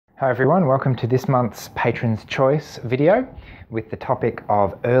Hi everyone, welcome to this month's Patron's Choice video with the topic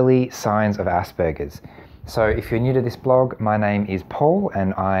of early signs of Asperger's. So if you're new to this blog, my name is Paul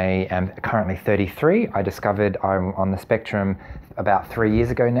and I am currently 33. I discovered I'm on the spectrum about 3 years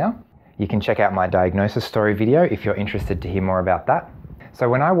ago now. You can check out my diagnosis story video if you're interested to hear more about that. So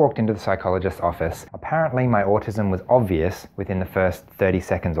when I walked into the psychologist's office, apparently my autism was obvious within the first 30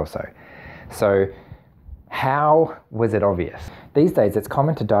 seconds or so. So how was it obvious? These days it's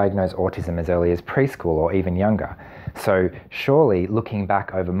common to diagnose autism as early as preschool or even younger. So surely looking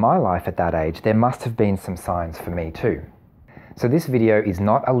back over my life at that age, there must have been some signs for me too. So this video is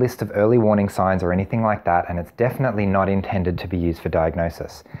not a list of early warning signs or anything like that, and it's definitely not intended to be used for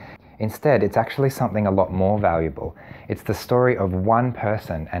diagnosis. Instead, it's actually something a lot more valuable. It's the story of one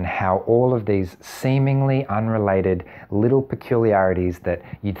person and how all of these seemingly unrelated little peculiarities that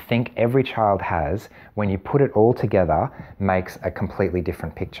you'd think every child has, when you put it all together, makes a completely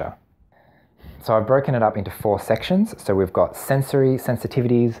different picture. So I've broken it up into 4 sections. So we've got sensory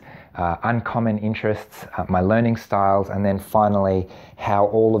sensitivities, uncommon interests, my learning styles, and then finally how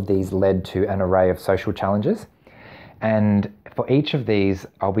all of these led to an array of social challenges. And for each of these,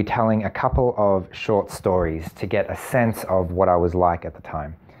 I'll be telling a couple of short stories to get a sense of what I was like at the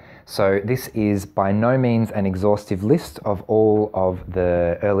time. So this is by no means an exhaustive list of all of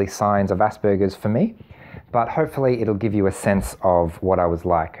the early signs of Asperger's for me, but hopefully it'll give you a sense of what I was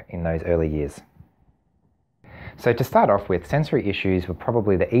like in those early years. So to start off with, sensory issues were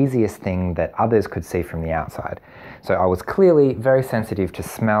probably the easiest thing that others could see from the outside. So I was clearly very sensitive to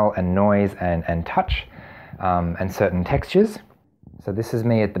smell and noise and touch. And certain textures. So this is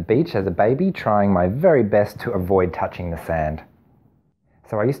me at the beach as a baby trying my very best to avoid touching the sand.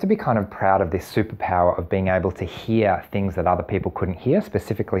 So I used to be kind of proud of this superpower of being able to hear things that other people couldn't hear,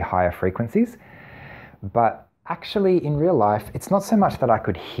 specifically higher frequencies. But actually in real life, it's not so much that I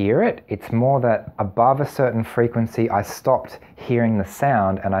could hear it, it's more that above a certain frequency, I stopped hearing the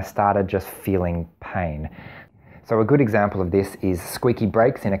sound and I started just feeling pain. So a good example of this is squeaky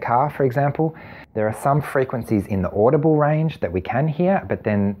brakes in a car, for example. There are some frequencies in the audible range that we can hear, but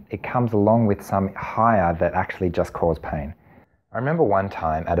then it comes along with some higher that actually just cause pain. I remember one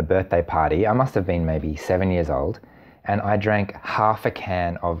time at a birthday party, I must have been maybe 7 years old, and I drank half a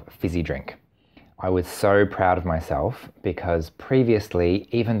can of fizzy drink. I was so proud of myself because previously,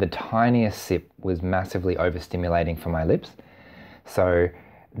 even the tiniest sip was massively overstimulating for my lips. So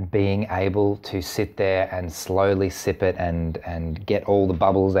being able to sit there and slowly sip it and get all the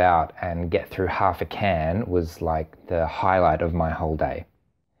bubbles out and get through half a can was like the highlight of my whole day.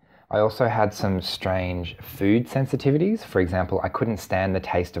 I also had some strange food sensitivities. For example, I couldn't stand the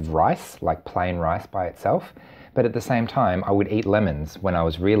taste of rice, like plain rice by itself, but at the same time I would eat lemons when I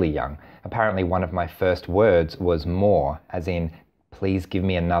was really young. Apparently one of my first words was more, as in, please give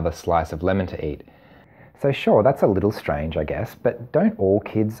me another slice of lemon to eat. So sure, that's a little strange, I guess, but don't all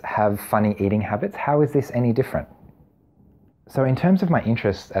kids have funny eating habits? How is this any different? So in terms of my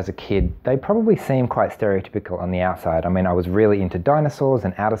interests as a kid, they probably seem quite stereotypical on the outside. I mean, I was really into dinosaurs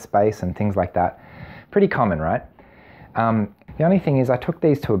and outer space and things like that. Pretty common, right? The only thing is I took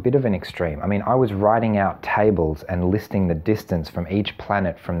these to a bit of an extreme. I mean, I was writing out tables and listing the distance from each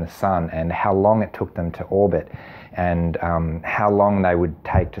planet from the sun and how long it took them to orbit and how long they would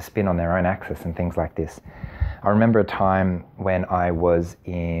take to spin on their own axis and things like this. I remember a time when I was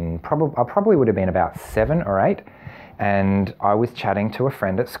I probably would have been about 7 or 8, and I was chatting to a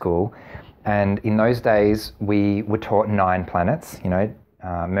friend at school, and in those days we were taught 9 planets, you know,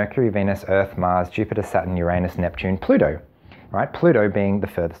 Mercury, Venus, Earth, Mars, Jupiter, Saturn, Uranus, Neptune, Pluto. Right? Pluto being the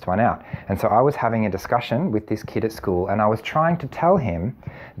furthest one out. And so I was having a discussion with this kid at school and I was trying to tell him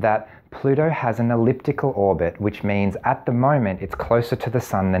that Pluto has an elliptical orbit, which means at the moment it's closer to the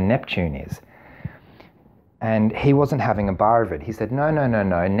sun than Neptune is. And he wasn't having a bar of it. He said, no,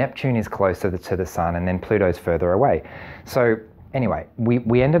 Neptune is closer to the sun and then Pluto's further away. So anyway,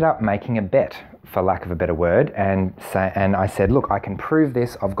 we ended up making a bet, for lack of a better word, and I said, look, I can prove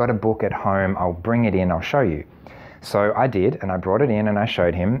this. I've got a book at home. I'll bring it in. I'll show you. So I did, and I brought it in and I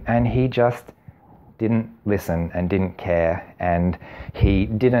showed him, and he just didn't listen and didn't care, and he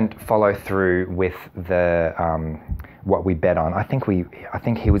didn't follow through with the what we bet on. I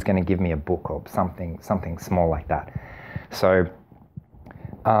think he was going to give me a book or something small like that. So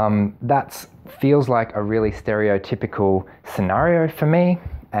that feels like a really stereotypical scenario for me,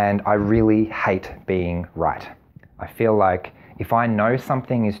 and I really hate being right. I feel like if I know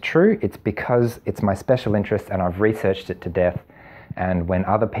something is true, it's because it's my special interest and I've researched it to death. And when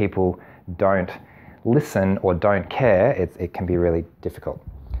other people don't listen or don't care, it can be really difficult.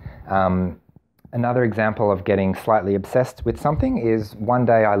 Another example of getting slightly obsessed with something is one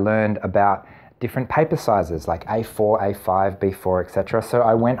day I learned about different paper sizes like A4, A5, B4, etc. So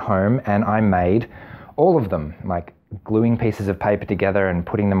I went home and I made all of them, like gluing pieces of paper together and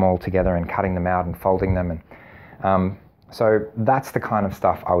putting them all together and cutting them out and folding them. And so that's the kind of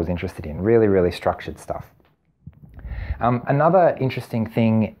stuff I was interested in, really, really structured stuff. Another interesting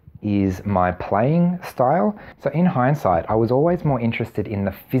thing is my playing style. So in hindsight, I was always more interested in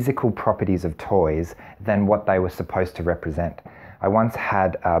the physical properties of toys than what they were supposed to represent. I once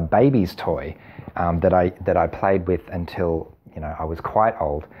had a baby's toy that I played with until I was quite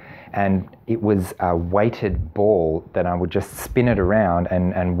old, and it was a weighted ball that I would just spin it around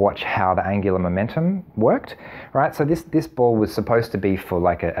and watch how the angular momentum worked, right? So this ball was supposed to be for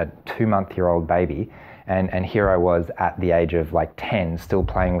like a 2-month-old baby, and here I was at the age of like 10 still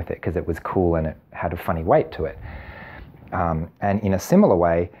playing with it because it was cool and it had a funny weight to it. And in a similar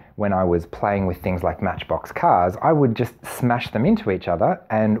way, when I was playing with things like Matchbox cars, I would just smash them into each other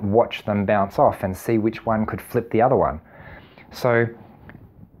and watch them bounce off and see which one could flip the other one. So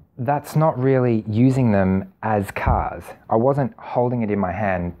that's not really using them as cars. I wasn't holding it in my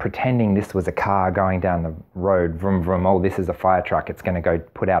hand pretending this was a car going down the road, vroom vroom, oh this is a fire truck, it's going to go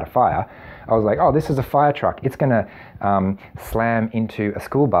put out a fire. I was like, oh this is a fire truck, it's going to slam into a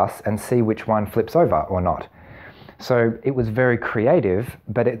school bus and see which one flips over or not. So it was very creative,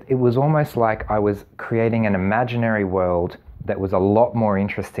 but it was almost like I was creating an imaginary world that was a lot more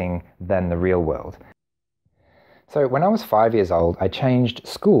interesting than the real world. So when I was 5 years old, I changed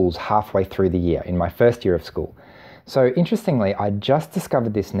schools halfway through the year in my first year of school. So interestingly, I just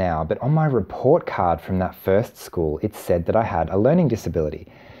discovered this now, but on my report card from that first school, it said that I had a learning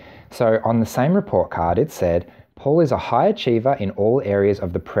disability. So on the same report card, it said, Paul is a high achiever in all areas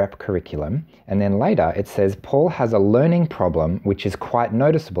of the prep curriculum. And then later it says, Paul has a learning problem which is quite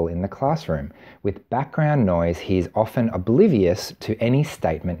noticeable in the classroom. With background noise, he is often oblivious to any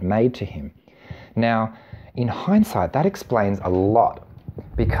statement made to him. Now, in hindsight, that explains a lot,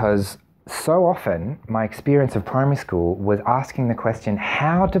 because so often my experience of primary school was asking the question,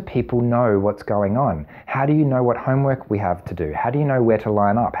 how do people know what's going on? How do you know what homework we have to do? How do you know where to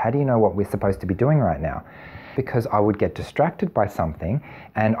line up? How do you know what we're supposed to be doing right now? Because I would get distracted by something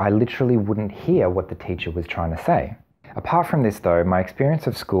and I literally wouldn't hear what the teacher was trying to say. Apart from this though, my experience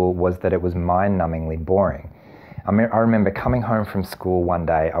of school was that it was mind-numbingly boring. I remember coming home from school one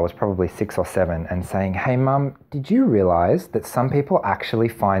day, I was probably 6 or 7, and saying, hey mum, did you realize that some people actually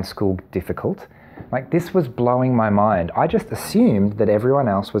find school difficult? Like, this was blowing my mind. I just assumed that everyone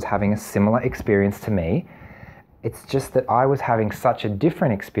else was having a similar experience to me. It's just that I was having such a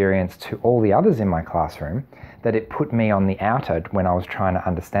different experience to all the others in my classroom that it put me on the outer when I was trying to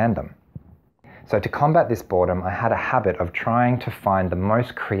understand them. So to combat this boredom, I had a habit of trying to find the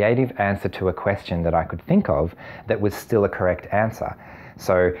most creative answer to a question that I could think of that was still a correct answer.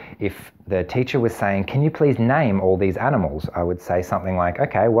 So if the teacher was saying, can you please name all these animals? I would say something like,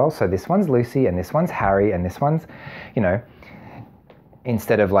 okay, well, so this one's Lucy and this one's Harry and this one's,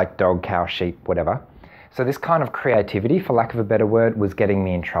 instead of like dog, cow, sheep, whatever. So this kind of creativity, for lack of a better word, was getting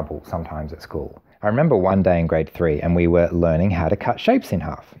me in trouble sometimes at school. I remember one day in grade 3 and we were learning how to cut shapes in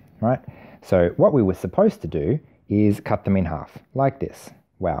half, right? So what we were supposed to do is cut them in half, like this.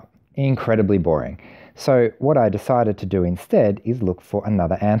 Wow, incredibly boring. So what I decided to do instead is look for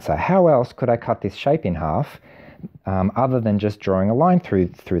another answer. How else could I cut this shape in half other than just drawing a line through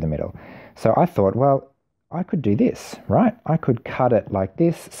the middle? So I thought, well, I could do this, right? I could cut it like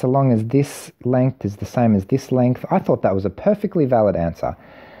this, so long as this length is the same as this length. I thought that was a perfectly valid answer.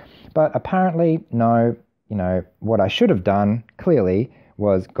 But apparently, no, what I should have done, clearly,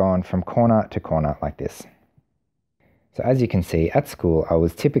 was gone from corner to corner like this. So as you can see, at school, I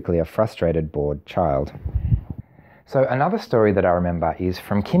was typically a frustrated, bored child. So another story that I remember is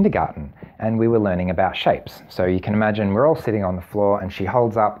from kindergarten, and we were learning about shapes. So you can imagine we're all sitting on the floor and she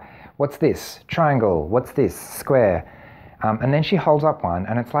holds up, what's this? Triangle. What's this? Square. And then she holds up one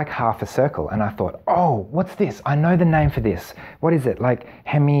and it's like half a circle. And I thought, oh, what's this? I know the name for this. What is it? Like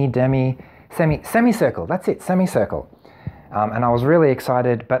semicircle. That's it, semicircle. And I was really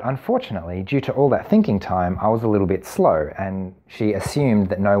excited, but unfortunately, due to all that thinking time, I was a little bit slow and she assumed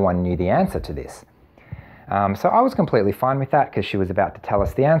that no one knew the answer to this. So I was completely fine with that because she was about to tell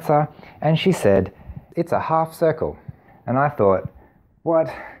us the answer and she said, it's a half circle. And I thought, what?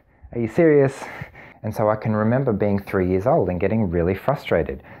 Are you serious? And so I can remember being 3 years old and getting really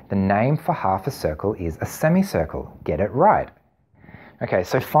frustrated. The name for half a circle is a semicircle. Get it right. Okay,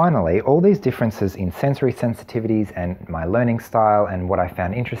 so finally, all these differences in sensory sensitivities and my learning style and what I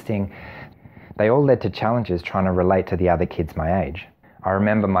found interesting, they all led to challenges trying to relate to the other kids my age. I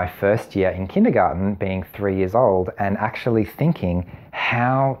remember my first year in kindergarten being 3 years old and actually thinking,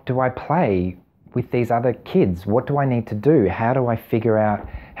 how do I play with these other kids? What do I need to do? How do I figure out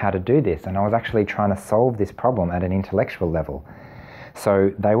how to do this? And I was actually trying to solve this problem at an intellectual level.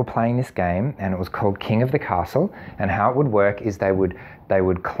 So they were playing this game and it was called King of the Castle, and how it would work is they would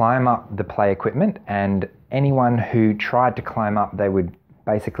climb up the play equipment, and anyone who tried to climb up, they would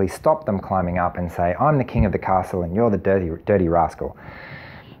basically stop them climbing up and say, I'm the king of the castle and you're the dirty rascal.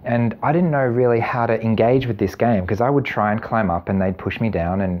 And I didn't know really how to engage with this game, because I would try and climb up and they'd push me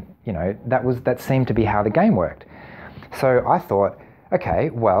down, and that seemed to be how the game worked. So I thought, okay,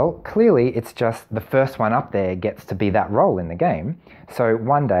 well, clearly it's just the first one up there gets to be that role in the game. So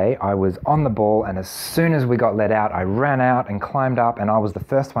one day I was on the ball, and as soon as we got let out, I ran out and climbed up, and I was the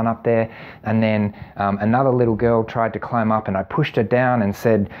first one up there. And then another little girl tried to climb up, and I pushed her down and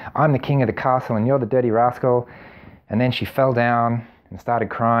said, I'm the king of the castle and you're the dirty rascal. And then she fell down and started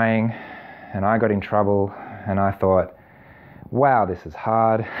crying, and I got in trouble, and I thought, wow, this is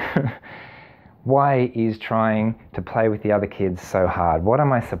hard. Why is trying to play with the other kids so hard? What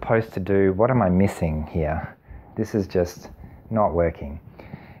am I supposed to do? What am I missing here? This is just not working.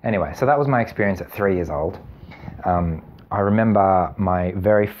 Anyway, so that was my experience at 3 years old. I remember my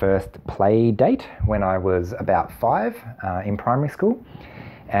very first play date when I was about 5 in primary school,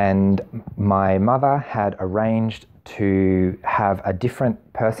 and my mother had arranged to have a different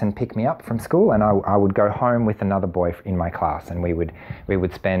person pick me up from school, and I would go home with another boy in my class, and we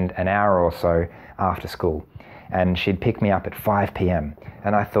would spend an hour or so after school, and she'd pick me up at 5 p.m.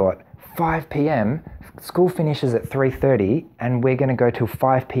 and I thought, 5 p.m, school finishes at 3:30 and we're going to go till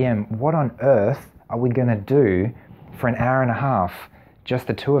 5 p.m. What on earth are we going to do for an hour and a half, just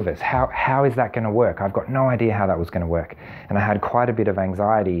the two of us? How is that going to work? I've got no idea how that was going to work, and I had quite a bit of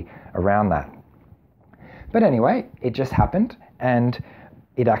anxiety around that. But anyway, it just happened, and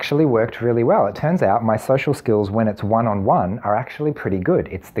it actually worked really well. It turns out my social skills when it's one-on-one are actually pretty good.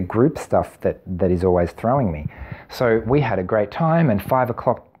 It's the group stuff that is always throwing me. So we had a great time, and 5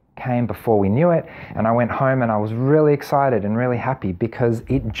 o'clock came before we knew it, and I went home and I was really excited and really happy because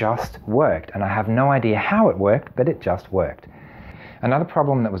it just worked, and I have no idea how it worked, but it just worked. Another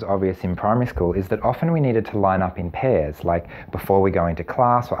problem that was obvious in primary school is that often we needed to line up in pairs, like before we go into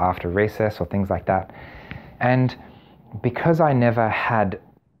class or after recess or things like that. And because I never had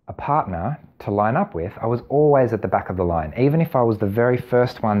a partner to line up with, I was always at the back of the line. Even if I was the very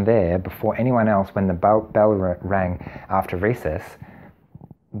first one there before anyone else when the bell rang after recess,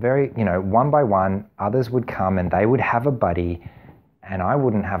 one by one, others would come and they would have a buddy, and I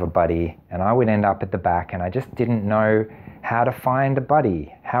wouldn't have a buddy, and I would end up at the back, and I just didn't know how to find a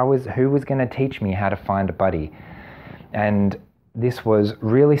buddy. Who was going to teach me how to find a buddy? And this was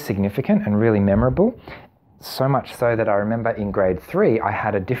really significant and really memorable. So much so that I remember in grade 3, I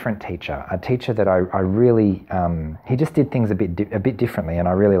had a different teacher, a teacher that I really, he just did things a bit differently, and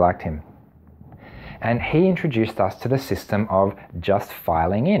I really liked him. And he introduced us to the system of just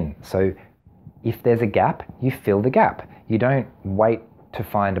filing in. So if there's a gap, you fill the gap. You don't wait to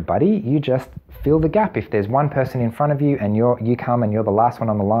find a buddy, you just fill the gap. If there's one person in front of you and you come and you're the last one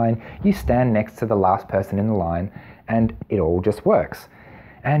on the line, you stand next to the last person in the line, and it all just works.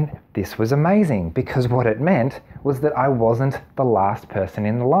 And this was amazing, because what it meant was that I wasn't the last person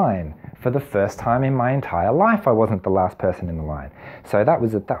in the line. For the first time in my entire life, I wasn't the last person in the line. So that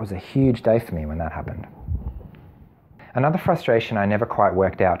was a huge day for me when that happened. Another frustration I never quite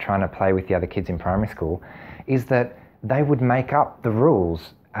worked out trying to play with the other kids in primary school is that they would make up the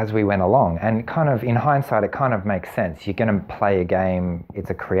rules as we went along. And kind of in hindsight, it kind of makes sense. You're going to play a game, it's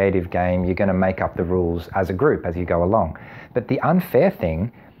a creative game, you're going to make up the rules as a group as you go along. But the unfair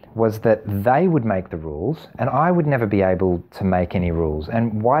thing was that they would make the rules and I would never be able to make any rules.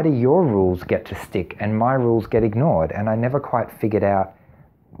 And why do your rules get to stick and my rules get ignored? And I never quite figured out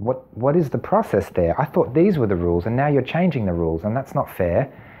what is the process there. I thought these were the rules, and now you're changing the rules, and that's not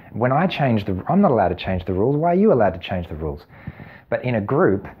fair. When I change I'm not allowed to change the rules. Why are you allowed to change the rules? But in a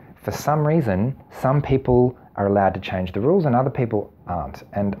group, for some reason, some people are allowed to change the rules and other people aren't.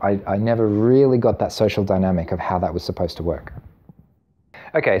 And I never really got that social dynamic of how that was supposed to work.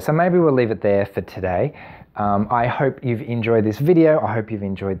 Okay, so maybe we'll leave it there for today. I hope you've enjoyed this video. I hope you've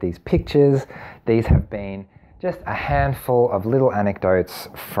enjoyed these pictures. These have been just a handful of little anecdotes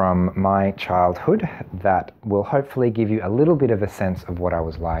from my childhood that will hopefully give you a little bit of a sense of what I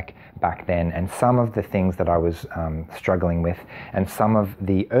was like back then, and some of the things that I was struggling with, and some of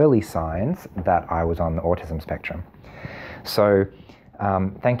the early signs that I was on the autism spectrum. So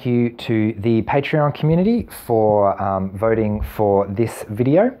Thank you to the Patreon community for voting for this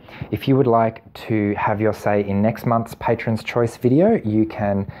video. If you would like to have your say in next month's Patron's Choice video, you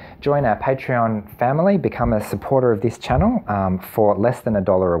can join our Patreon family, become a supporter of this channel for less than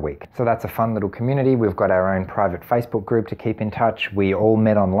 $1 a week. So that's a fun little community. We've got our own private Facebook group to keep in touch. We all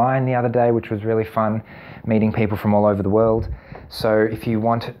met online the other day, which was really fun, meeting people from all over the world. So if you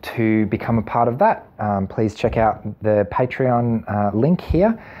want to become a part of that, please check out the Patreon link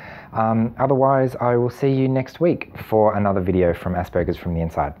here. Otherwise, I will see you next week for another video from Aspergers from the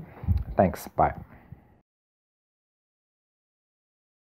Inside. Thanks, bye.